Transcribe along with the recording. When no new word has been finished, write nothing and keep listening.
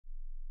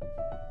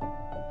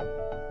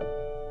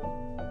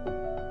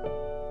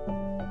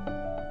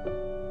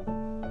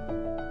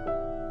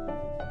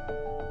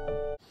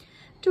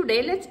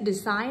Today let's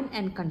design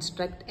and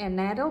construct a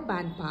narrow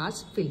band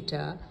pass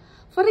filter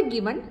for a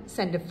given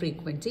center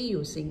frequency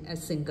using a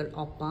single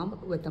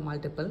op-amp with a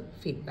multiple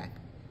feedback.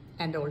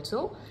 And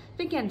also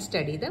we can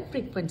study the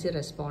frequency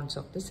response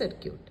of the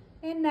circuit.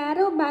 A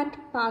narrow band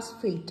pass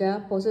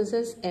filter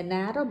possesses a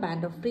narrow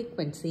band of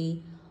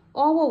frequency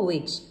over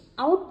which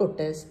output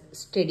is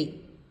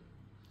steady.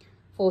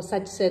 For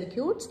such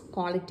circuits,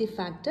 quality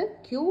factor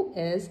Q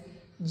is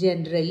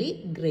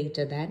generally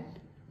greater than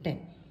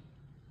 10.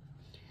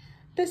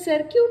 The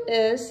circuit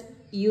is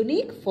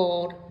unique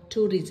for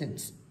two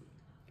reasons.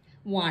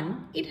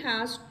 One, it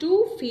has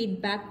two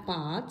feedback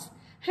paths,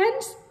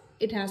 hence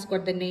it has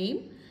got the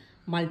name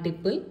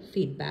multiple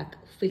feedback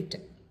filter.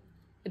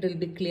 It will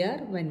be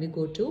clear when we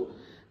go to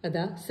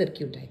the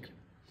circuit diagram.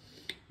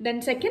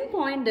 Then second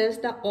point is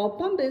the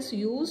op-amp is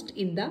used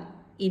in the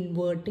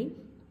inverting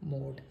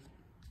mode.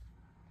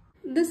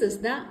 This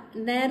is the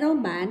narrow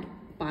band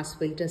pass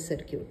filter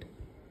circuit.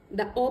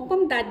 The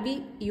op-amp that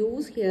we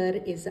use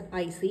here is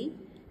IC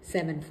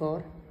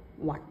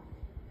 741.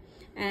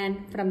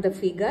 And from the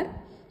figure,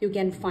 you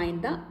can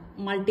find the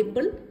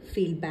multiple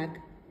feedback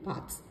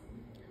paths.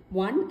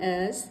 One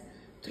is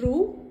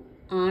through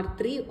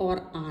R3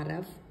 or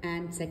RF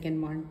and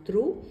second one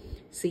through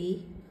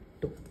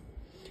C2.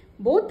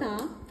 Both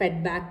are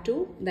fed back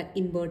to the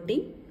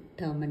inverting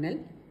terminal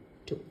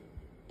 2.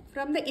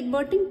 From the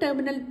inverting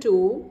terminal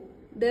 2,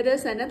 there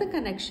is another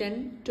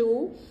connection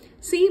to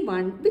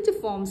C1 which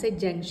forms a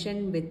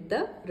junction with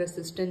the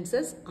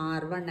resistances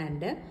R1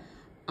 and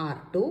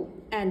R2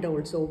 and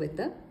also with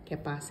the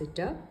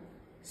capacitor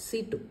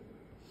C2.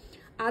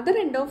 Other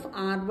end of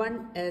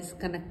R1 is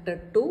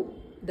connected to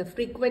the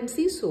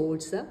frequency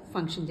source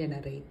function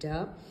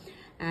generator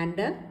and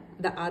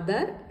the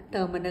other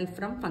terminal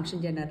from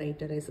function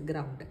generator is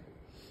grounded.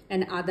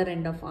 And other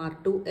end of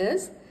R2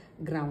 is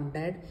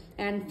grounded,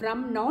 and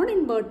from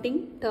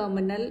non-inverting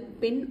terminal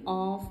pin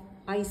of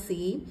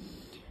IC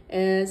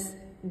is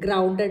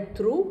grounded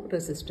through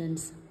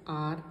resistance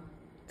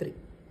R3.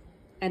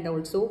 And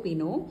also we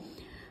know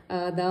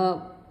the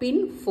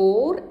pin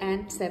 4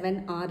 and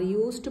 7 are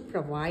used to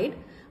provide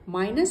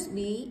minus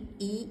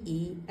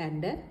VEE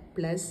and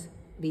plus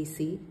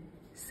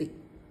VCC,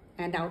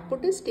 and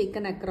output is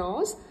taken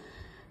across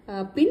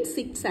pin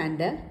 6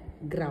 and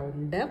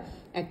ground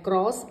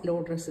across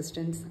load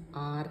resistance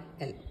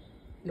RL.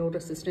 Load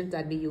resistance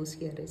that we use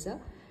here is a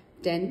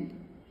 10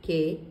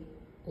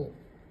 kΩ.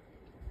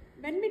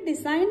 When we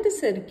design the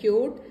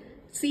circuit,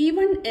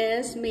 C1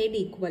 is made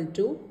equal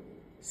to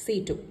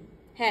C2.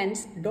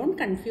 Hence, don't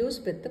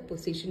confuse with the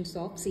positions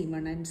of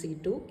C1 and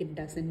C2. It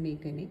doesn't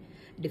make any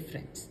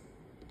difference.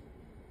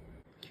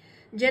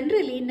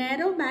 Generally,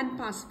 narrow band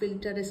pass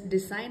filter is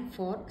designed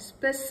for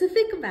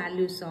specific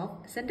values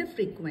of center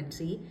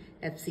frequency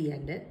FC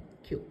and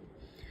Q.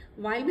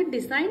 While we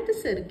design the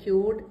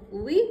circuit,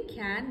 we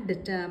can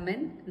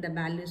determine the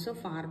values of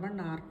R1,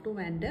 R2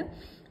 and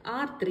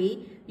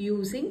R3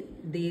 using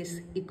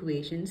these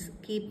equations,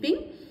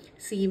 keeping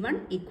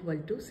C1 equal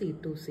to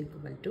C2 is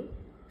equal to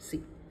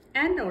C.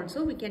 And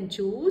also we can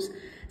choose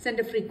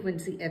center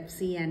frequency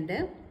FC and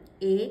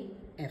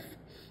AF.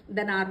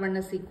 Then R1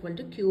 is equal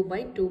to Q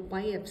by 2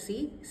 pi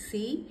FC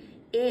C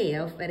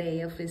AF, where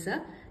AF is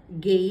a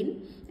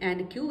gain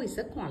and Q is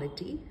a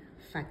quality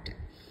factor.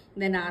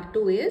 Then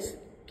R2 is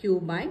Q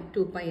by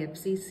 2 pi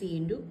FC C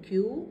into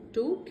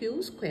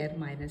Q square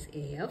minus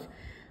AF,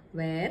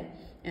 where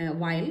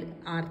while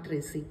R3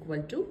 is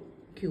equal to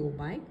Q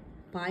by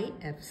pi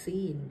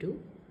FC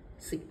into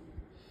C.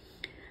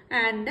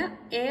 And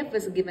AF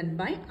is given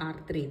by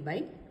R3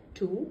 by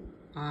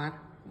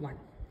 2R1.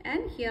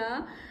 And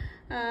here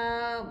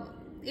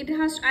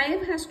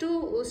IF has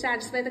to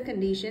satisfy the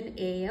condition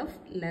AF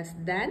less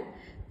than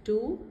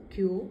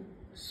 2Q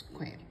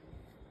square.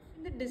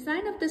 In the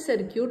design of the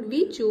circuit,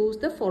 we choose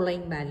the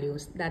following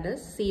values, that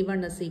is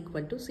C1 is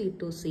equal to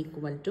C2 is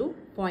equal to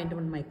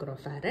 0.1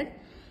 microfarad.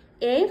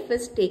 AF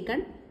is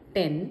taken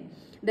 10,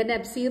 then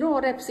F0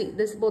 or FC,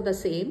 this is both the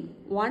same,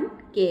 1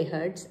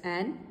 kHz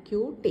and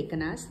Q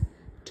taken as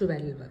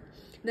 12.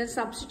 Then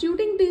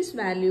substituting these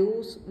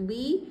values,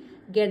 we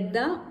get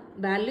the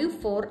value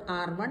for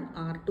R1,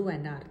 R2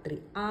 and R3.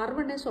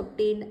 R1 is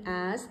obtained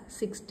as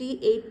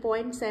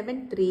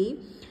 68.73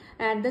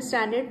 and the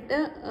standard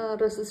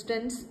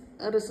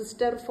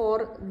resistor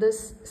for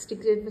this is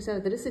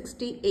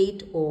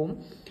 68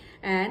 ohm,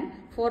 and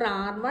for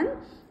R1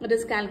 it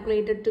is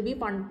calculated to be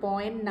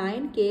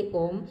 1.9 k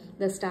ohm.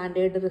 The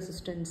standard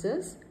resistance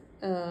is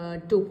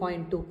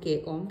 2.2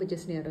 k ohm, which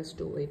is nearest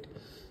to it.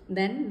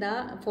 Then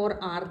for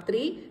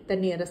R3 the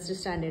nearest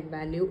standard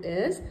value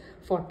is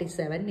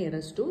 47,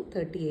 nearest to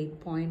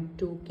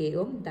 38.2 k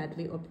ohm that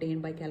we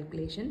obtained by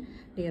calculation.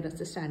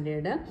 Nearest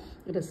standard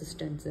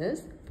resistance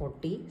is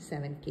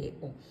 47 k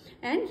ohm.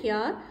 And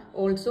here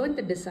also in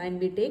the design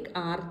we take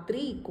R3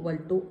 equal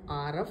to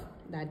RF,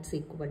 that's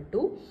equal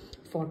to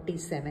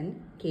 47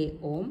 k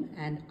ohm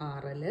and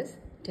RL is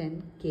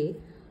 10 k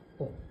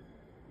ohm.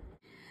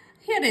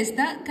 Here is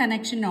the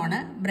connection on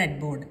a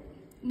breadboard.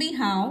 We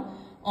have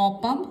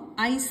OpAmp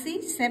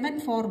IC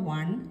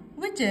 741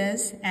 which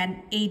is an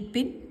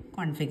 8-pin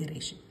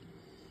configuration.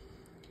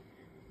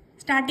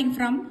 Starting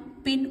from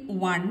pin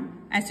 1,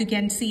 as you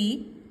can see,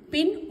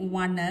 pin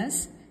 1 is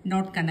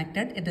not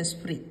connected, it is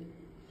free.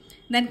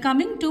 Then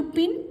coming to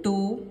pin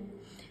 2,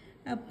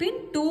 pin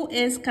 2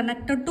 is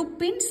connected to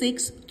pin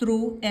 6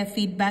 through a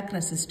feedback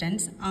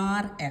resistance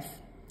RF.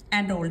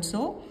 And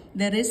also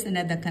there is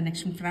another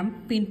connection from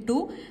pin 2,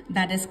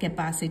 that is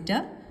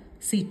capacitor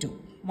C2.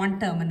 One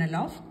terminal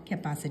of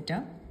capacitor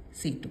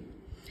C2.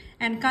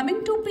 And coming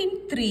to pin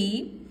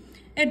 3,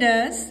 it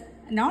is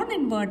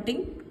non-inverting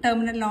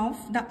terminal of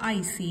the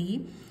IC.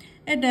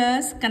 It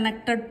is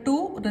connected to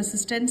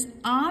resistance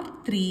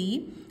R3,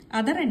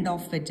 other end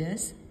of which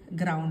is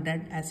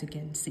grounded, as you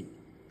can see.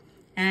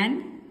 And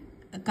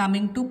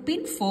coming to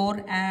pin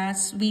 4,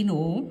 as we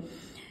know,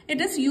 it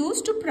is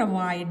used to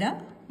provide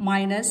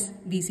minus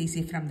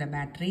VCC from the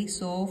battery.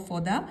 So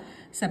for the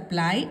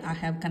supply, I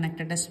have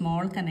connected a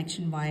small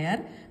connection wire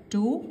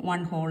to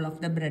one hole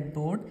of the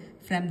breadboard.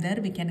 From there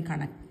we can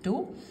connect to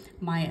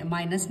my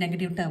minus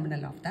negative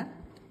terminal of the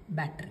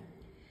battery.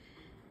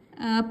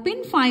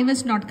 Pin 5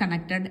 is not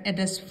connected, it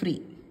is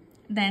free.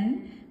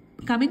 Then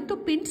coming to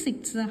pin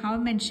 6, how I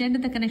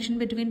mentioned the connection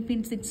between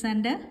pin 6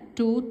 and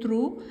 2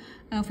 through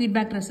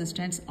feedback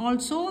resistance.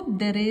 Also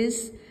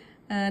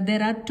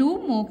there are two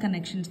more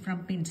connections from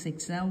pin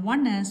 6.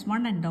 One is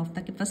one end of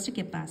the first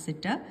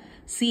capacitor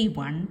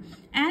C1,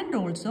 and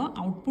also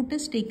output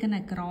is taken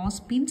across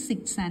pin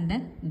 6 and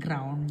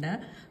ground.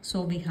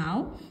 So we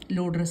have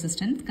load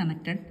resistance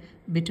connected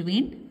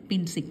between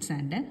pin 6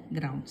 and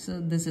ground. So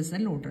this is a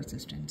load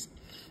resistance.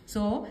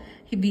 So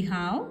we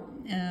have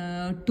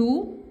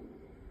two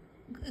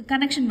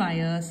connection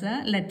wires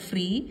lead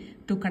free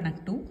to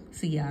connect to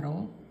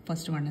CRO.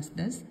 First one is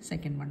this,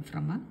 second one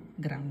from a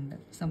ground.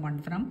 So one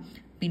from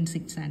pin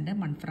 6 and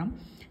one from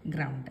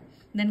ground.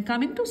 Then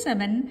coming to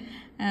 7,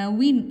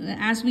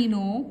 as we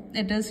know,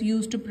 it is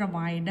used to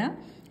provide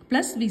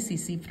plus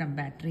VCC from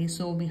battery.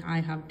 So I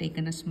have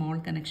taken a small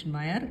connection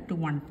wire to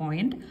one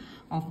point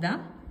of the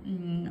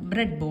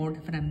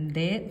breadboard. From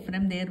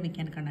there we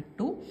can connect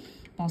to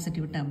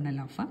positive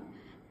terminal of a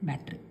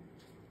battery.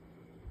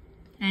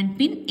 And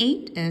pin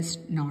 8 is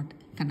not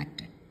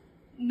connected.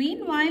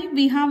 Meanwhile,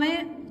 we have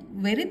a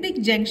very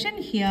big junction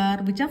here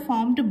which are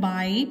formed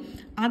by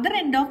other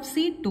end of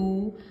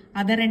C2,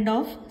 other end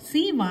of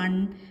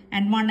C1,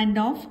 and one end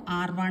of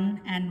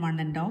R1 and one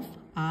end of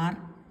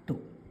R2.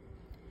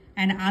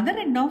 And other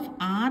end of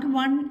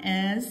R1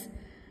 is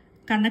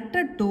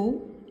connected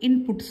to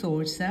input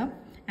source,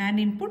 and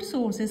input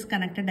source is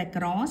connected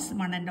across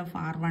one end of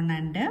R1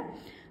 and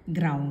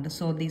ground.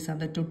 So these are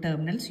the two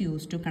terminals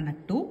used to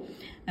connect to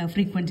a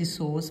frequency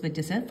source, which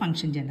is a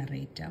function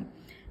generator.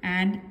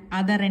 And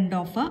other end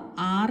of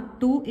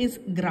R2 is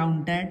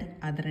grounded,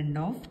 other end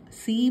of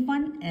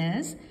C1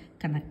 is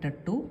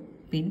connected to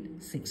pin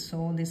 6.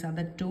 So these are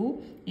the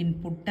two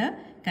input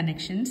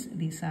connections,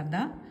 these are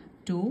the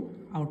two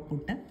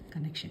output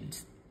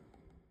connections.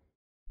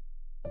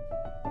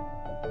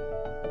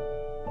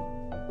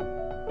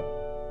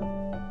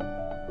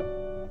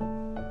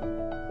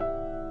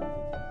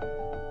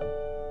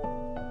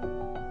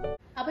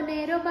 അപ്പോൾ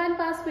narrow band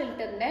pass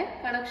filterന്റെ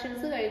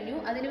connections കഴിഞ്ഞു.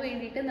 അതിനു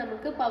വേണ്ടിയിട്ട്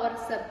നമുക്ക് power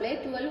supply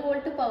 12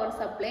 volt power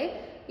supply,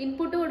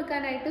 input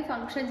കൊടുക്കാനായിട്ട്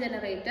function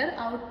generator,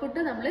 output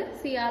നമ്മൾ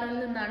CRL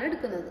നിന്നാണ്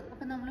എടുക്കുന്നത്.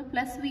 അപ്പോൾ നമ്മൾ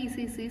പ്ലസ്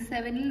VCC,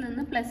 7ൽ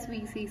നിന്ന് പ്ലസ്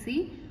VCC,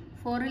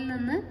 4ൽ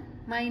നിന്ന്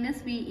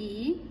മൈനസ്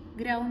VEE,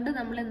 ഗ്രൗണ്ട്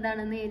നമ്മൾ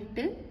എന്താണ്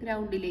നേരിട്ട്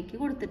ഗ്രൗണ്ടിലേക്ക്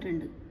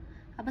കൊടുത്തിട്ടുണ്ട്.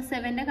 അപ്പോൾ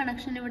 7ന്റെ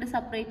കണക്ഷൻ ഇവിടെ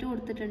സെപ്പറേറ്റ്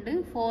കൊടുത്തിട്ടുണ്ട്,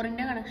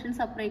 4ന്റെ കണക്ഷൻ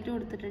സെപ്പറേറ്റ്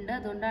കൊടുത്തിട്ടുണ്ട്,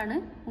 അതുകൊണ്ടാണ്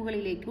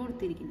മുകളിലേക്ക്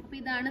കൊടുത്തിരിക്കുന്നത്. അപ്പോൾ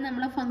ഇതാണ്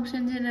നമ്മളെ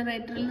ഫംഗ്ഷൻ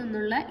ജനറേറ്ററിൽ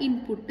നിന്നുള്ള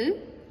ഇൻപുട്ട്.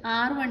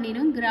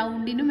 R1നും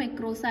ഗ്രൗണ്ടിനും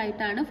എക്രോസ്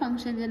ആയിട്ടാണ്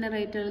ഫംഗ്ഷൻ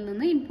ജനറേറ്ററിൽ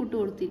നിന്ന് ഇൻപുട്ട്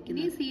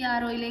കൊടുത്തിരിക്കുന്നത്. ഈ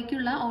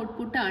CROയിലേക്കുള്ള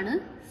ഔട്ട്പുട്ട് ആണ്.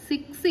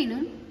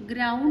 6നും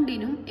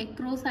ഗ്രൗണ്ടിനും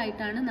എക്രോസ്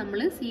ആയിട്ടാണ്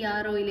നമ്മൾ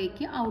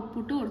CROയിലേക്ക്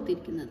ഔട്ട്പുട്ട്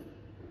കൊടുത്തിരിക്കുന്നത്.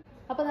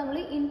 അപ്പോൾ നമ്മൾ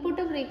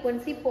ഇൻപുട്ട്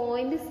ഫ്രീക്വൻസി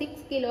 0.6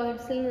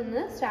 കിലോഹെർട്സിൽ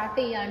നിന്ന് സ്റ്റാർട്ട്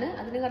ചെയ്യാണ്.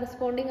 അതിന്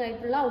കറസ്പോണ്ടിങ്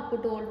ആയിട്ടുള്ള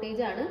ഔട്ട്പുട്ട്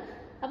വോൾട്ടേജ് ആണ്.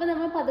 അപ്പോൾ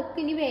നമ്മൾ പതുക്കെ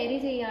ഇനി വേരി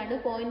ചെയ്യാണ്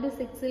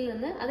 0.6ൽ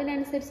നിന്ന്.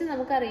 അതിനനുസരിച്ച്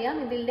നമുക്കറിയാം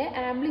ഇതിൻ്റെ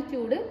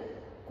ആംപ്ലിറ്റ്യൂഡ്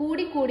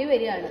കൂടി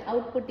വരികയാണ്,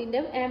 ഔട്ട്പുട്ടിൻ്റെ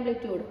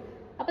ആംപ്ലിറ്റ്യൂഡ്.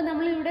 അപ്പോൾ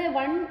നമ്മളിവിടെ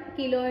 1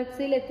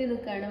 കിലോഹെർട്സിൽ എത്തി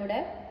നിൽക്കുകയാണ് ഇവിടെ.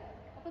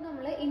 അപ്പോൾ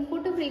നമ്മൾ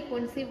ഇൻപുട്ട്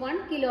ഫ്രീക്വൻസി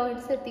 1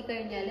 കിലോഹെർട്സ്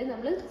എത്തിക്കഴിഞ്ഞാൽ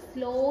നമ്മൾ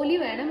സ്ലോലി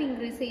വേണം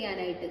ഇൻക്രീസ്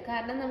ചെയ്യാനായിട്ട്.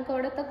 കാരണം നമുക്ക്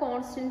അവിടുത്തെ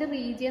കോൺസ്റ്റന്റ്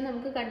റീജിയൻ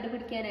നമുക്ക്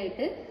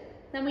കണ്ടുപിടിക്കാനായിട്ട്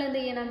നമ്മൾ എന്ത്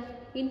ചെയ്യണം,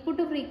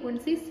 ഇൻപുട്ട്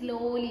ഫ്രീക്വൻസി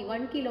സ്ലോലി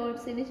 1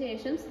 കിലോഹെർട്സിന്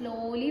ശേഷം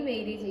സ്ലോലി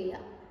വേരി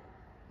ചെയ്യാം.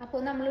 അപ്പോൾ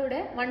നമ്മളിവിടെ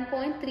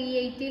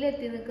 1.38ൽ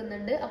എത്തി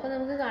നിൽക്കുന്നുണ്ട്. അപ്പോൾ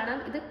നമുക്ക് കാണാം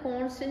ഇത്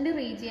കോൺസ്റ്റന്റ്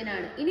റീജിയൻ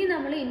ആണ്. ഇനി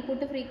നമ്മൾ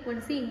ഇൻപുട്ട്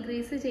ഫ്രീക്വൻസി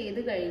ഇൻക്രീസ്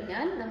ചെയ്ത്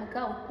കഴിഞ്ഞാൽ നമുക്ക്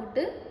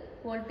ഔട്ട്പുട്ട്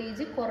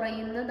വോൾട്ടേജ്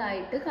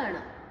കുറയുന്നതായിട്ട്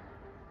കാണാം.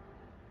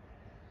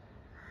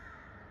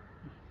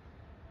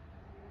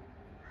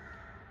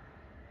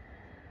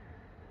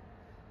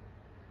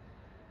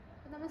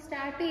 നമ്മൾ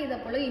സ്റ്റാർട്ട്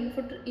ചെയ്തപ്പോൾ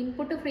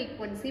ഇൻപുട്ട്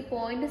ഫ്രീക്വൻസി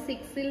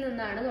 0.6ൽ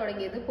നിന്നാണ്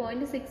തുടങ്ങിയത്.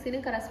 0.6ന്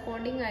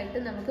കറസ്പോണ്ടിങ് ആയിട്ട്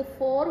നമുക്ക്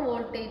 4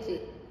 വോൾട്ടേജ്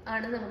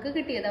ആണ് നമുക്ക്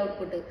കിട്ടിയത്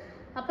ഔട്ട്പുട്ട്.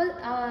 അപ്പോൾ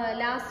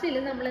ലാസ്റ്റിൽ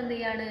നമ്മൾ എന്ത്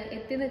ചെയ്യാണ്,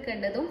 എത്തി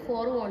നിൽക്കേണ്ടതും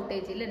 4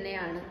 വോൾട്ടേജിൽ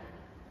തന്നെയാണ്.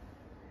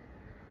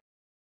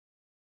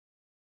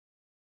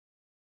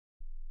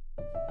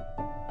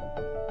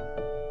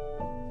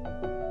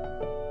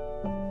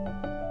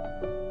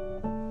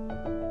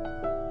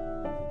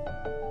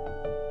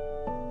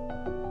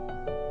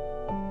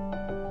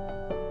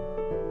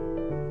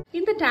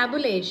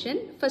 tabulation,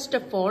 first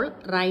of all,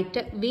 write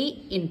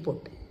V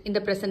input. In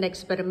the present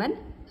experiment,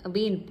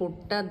 V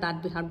input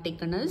that we have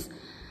taken is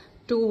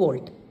 2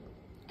 volt.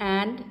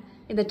 And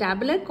in the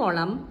tabular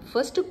column,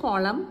 first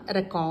column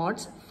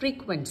records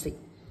frequency.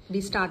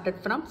 We started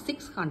from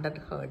 600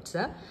 Hertz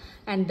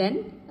and then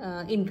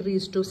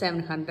increased to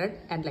 700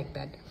 and like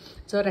that.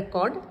 So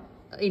record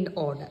in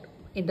order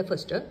in the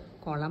first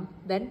column.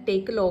 Then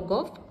take log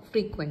of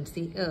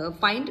frequency,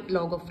 find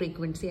log of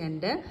frequency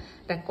and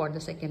record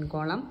the second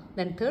column.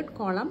 Then third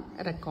column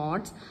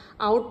records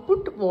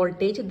output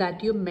voltage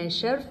that you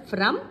measure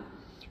from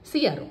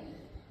CRO.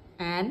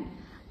 And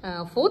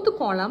fourth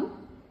column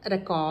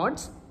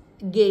records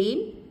gain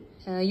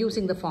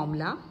using the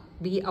formula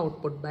V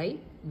output by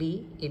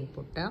V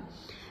input.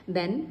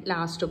 Then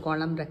last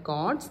column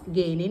records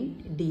gain in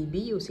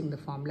dB using the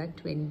formula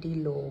 20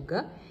 log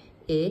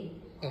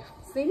AF.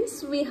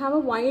 Since we have a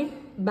wide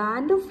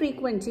band of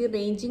frequency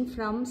ranging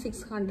from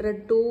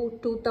 600 to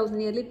 2000,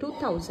 nearly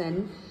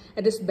 2000,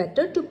 it is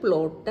better to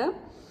plot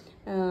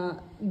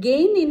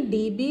gain in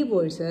dB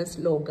versus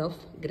log of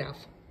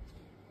graph.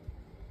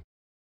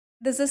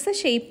 This is the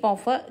shape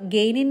of a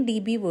gain in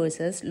dB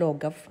versus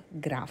log of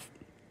graph.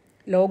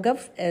 Log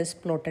of is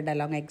plotted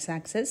along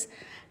x-axis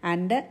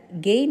and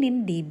gain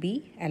in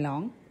dB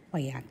along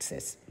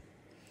y-axis.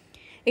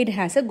 It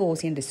has a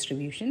Gaussian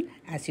distribution,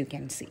 as you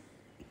can see.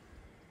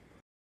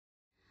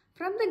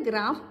 From the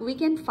graph, we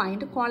can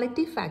find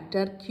quality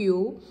factor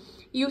Q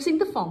using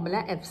the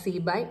formula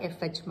Fc by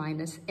Fh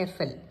minus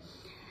Fl.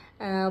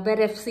 Where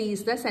Fc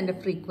is the center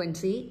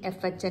frequency,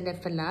 Fh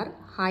and Fl are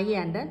high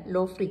and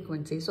low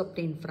frequencies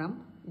obtained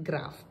from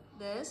graph.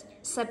 Thus,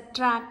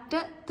 subtract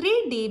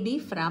 3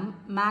 dB from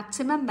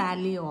maximum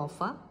value of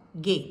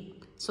gain.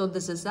 So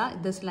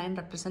this line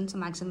represents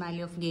maximum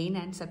value of gain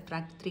and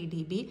subtract 3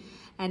 dB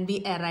and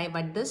we arrive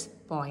at this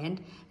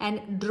point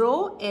and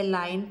draw a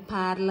line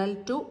parallel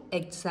to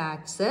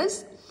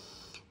x-axis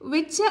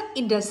which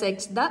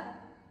intersects the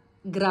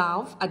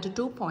graph at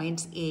 2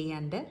 points A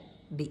and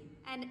B.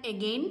 And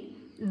again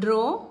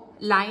draw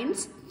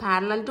lines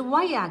parallel to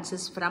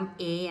y-axis from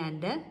A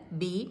and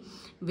B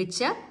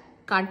which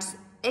cuts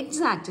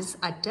x-axis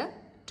at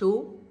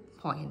 2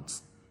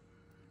 points.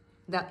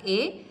 The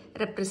A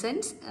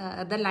represents,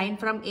 the line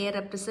from A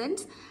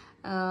represents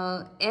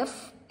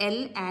F,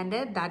 L and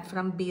that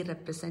from B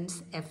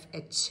represents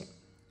FH.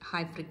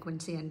 High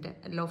frequency and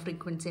low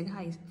frequency and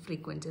high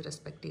frequency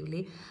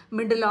respectively.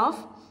 Middle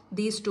of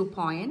these 2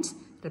 points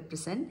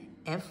represent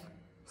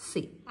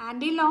FC.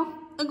 Antilog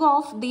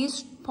of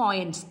these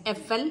points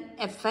FL,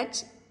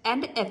 FH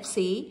and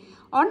FC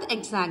on the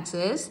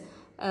x-axis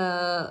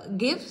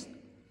gives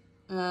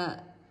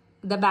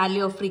the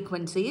value of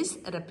frequencies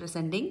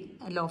representing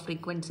low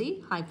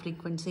frequency, high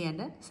frequency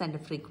and center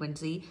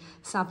frequency.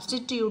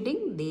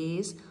 Substituting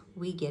these,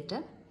 we get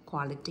a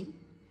quality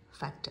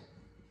factor.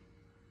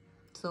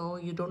 So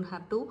you don't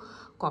have to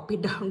copy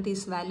down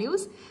these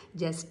values.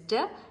 Just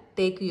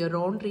take your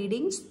own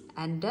readings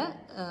and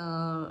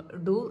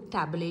do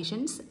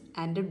tabulations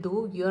and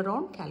do your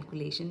own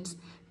calculations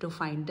to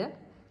find the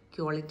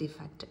quality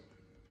factor.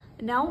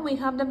 Now we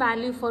have the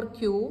value for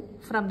Q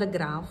from the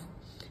graph.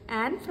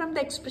 And from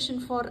the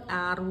expression for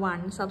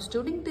R1,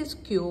 substituting this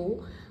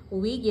Q,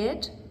 we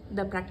get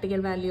the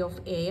practical value of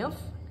AF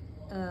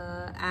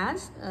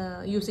as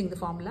using the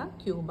formula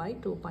Q by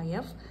 2 pi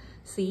F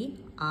C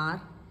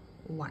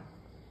R1.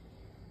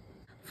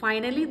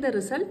 Finally, the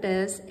result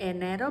is a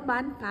narrow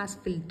band pass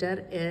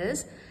filter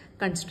is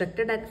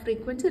constructed and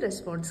frequency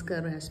response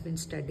curve has been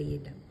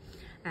studied.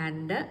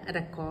 And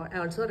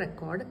also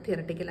record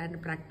theoretical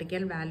and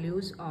practical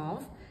values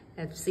of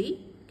FC,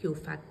 Q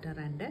factor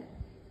and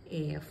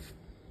AF.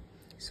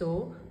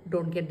 So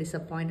don't get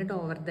disappointed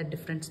over the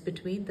difference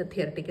between the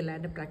theoretical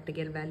and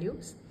practical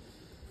values.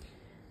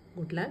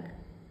 Good luck.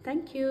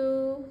 Thank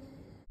you.